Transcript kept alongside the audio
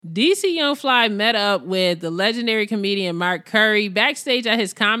DC Young Fly met up with the legendary comedian Mark Curry backstage at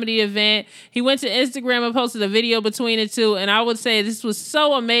his comedy event. He went to Instagram and posted a video between the two, and I would say this was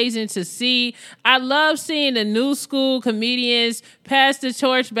so amazing to see. I love seeing the new school comedians pass the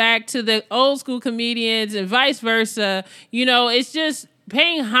torch back to the old school comedians and vice versa. You know, it's just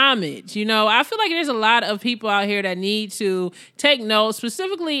paying homage. You know, I feel like there's a lot of people out here that need to take note,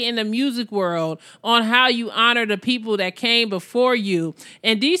 specifically in the music world, on how you honor the people that came before you.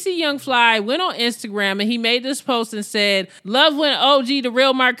 And DC Young Fly went on Instagram and he made this post and said, "Love when OG the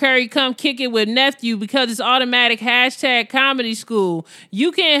real Mark Curry come kick it with nephew because it's automatic #comedy school.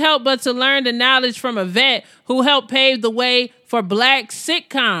 You can't help but to learn the knowledge from a vet who helped pave the way for black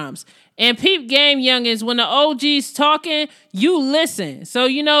sitcoms. And peep game, youngins, when the OG's talking, you listen." So,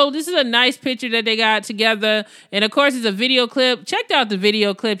 you know, this is a nice picture that they got together. And, of course, it's a video clip. Check out the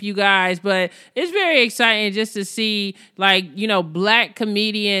video clip, you guys. But it's very exciting just to see, like, you know, black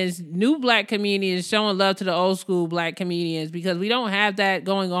comedians, new black comedians showing love to the old school black comedians, because we don't have that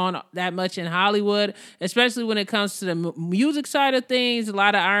going on that much in Hollywood, especially when it comes to the music side of things. A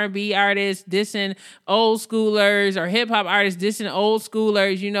lot of R&B artists dissing old schoolers, or hip-hop artists dissing old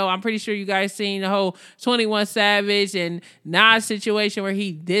schoolers. You know, I'm pretty sure you guys seen the whole 21 Savage and Nas situation where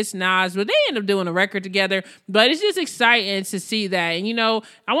he dissed Nas, but they end up doing a record together. But it's just exciting to see that. And, you know,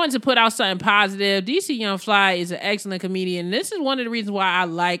 I wanted to put out something positive. DC Young Fly is an excellent comedian. This is one of the reasons why I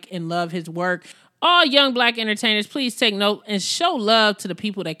like and love his work. All young black entertainers, please take note and show love to the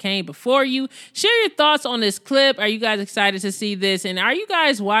people that came before you. Share your thoughts on this clip. Are you guys excited to see this? And are you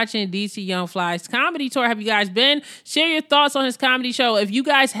guys watching DC Young Fly's comedy tour? Have you guys been? Share your thoughts on his comedy show. If you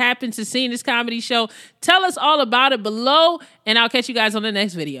guys happen to see this comedy show, tell us all about it below, and I'll catch you guys on the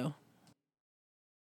next video.